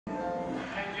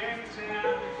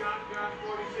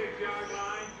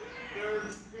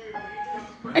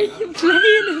Are you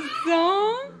playing a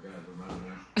song?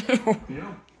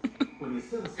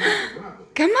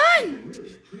 Come on.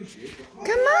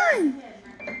 Come on.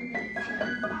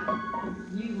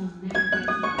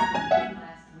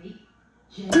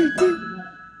 Do, do.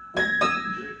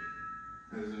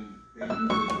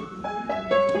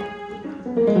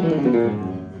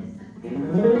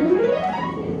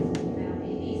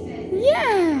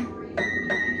 Yeah.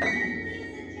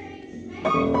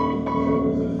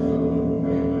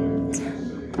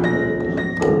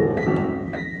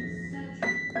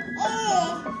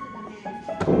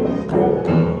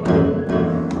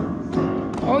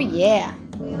 Oh yeah.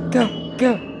 Go,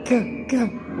 go, go, go.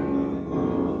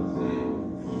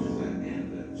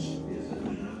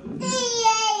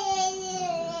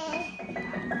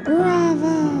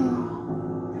 Bravo.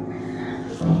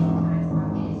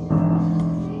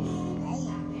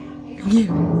 Yeah.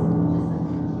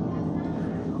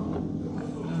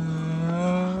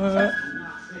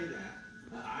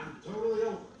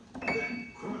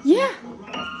 Yeah.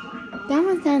 That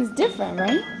one sounds different,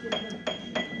 right?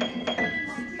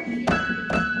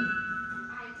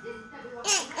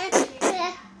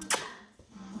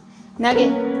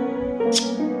 Nugget.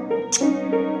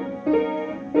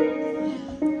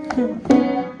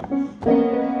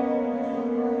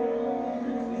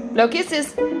 Blow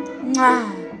kisses.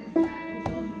 Mwah.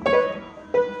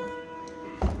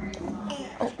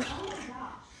 Oh.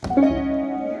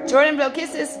 Jordan, blow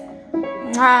kisses.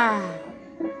 Mwah.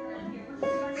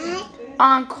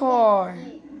 Encore.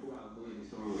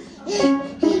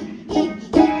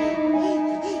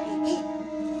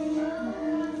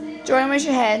 Jordan, where's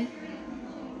your head?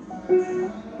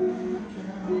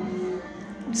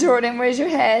 Jordan, where's your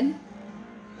head?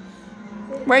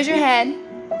 Where's your head?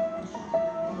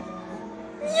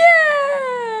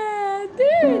 Yeah!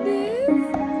 There it is.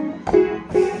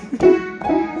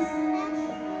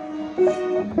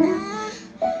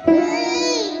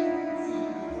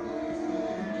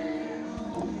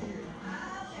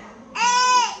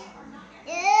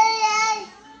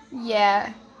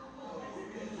 Yeah.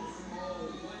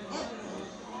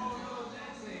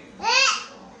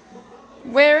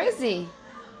 Where is he?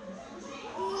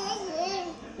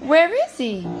 Where is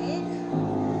he?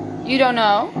 You don't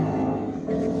know?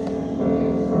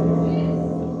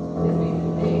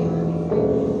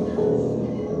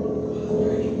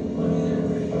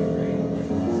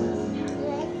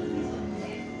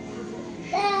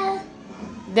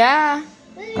 Da.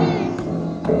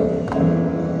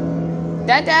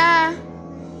 Da.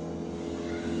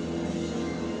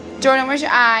 Jordan, where's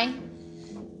your eye?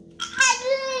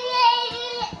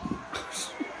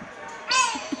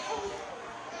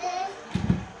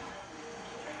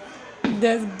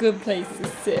 That's a good place to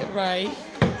sit, right?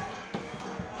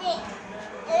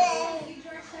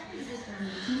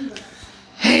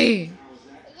 Hey!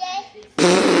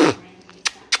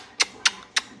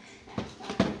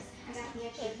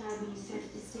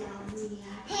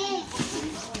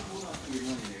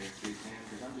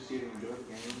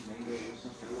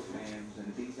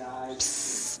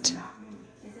 Psst.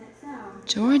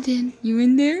 Jordan, you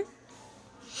in there?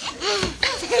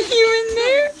 You in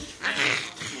there?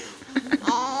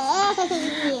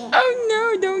 Oh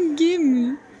no, don't give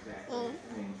me.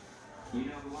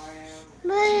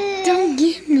 Don't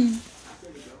give me.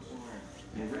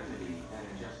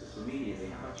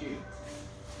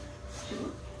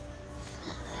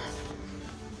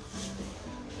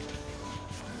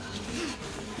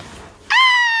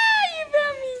 Ah, you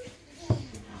got me.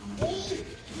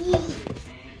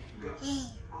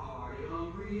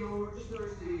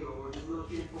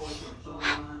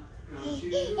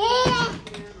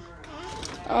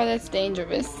 Oh, that's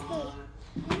dangerous.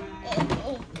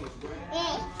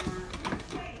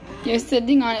 You're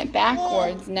sitting on it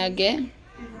backwards, Nugget.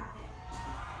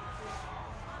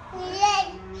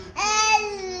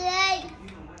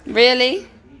 Really?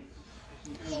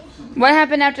 What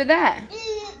happened after that?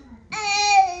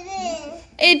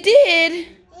 It did?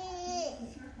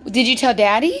 Did you tell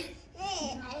Daddy?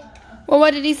 Well,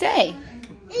 what did he say?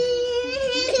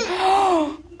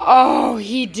 Oh,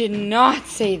 he did not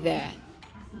say that.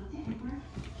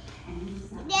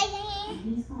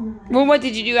 Well, what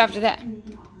did you do after that?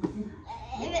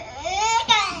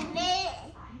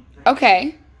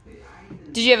 Okay.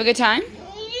 Did you have a good time?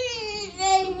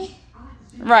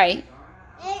 Right.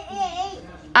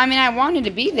 I mean, I wanted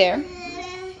to be there.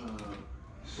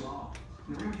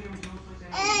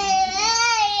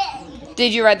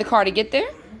 Did you ride the car to get there?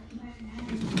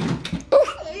 Ooh.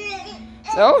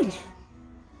 So.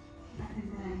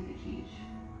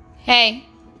 Hey.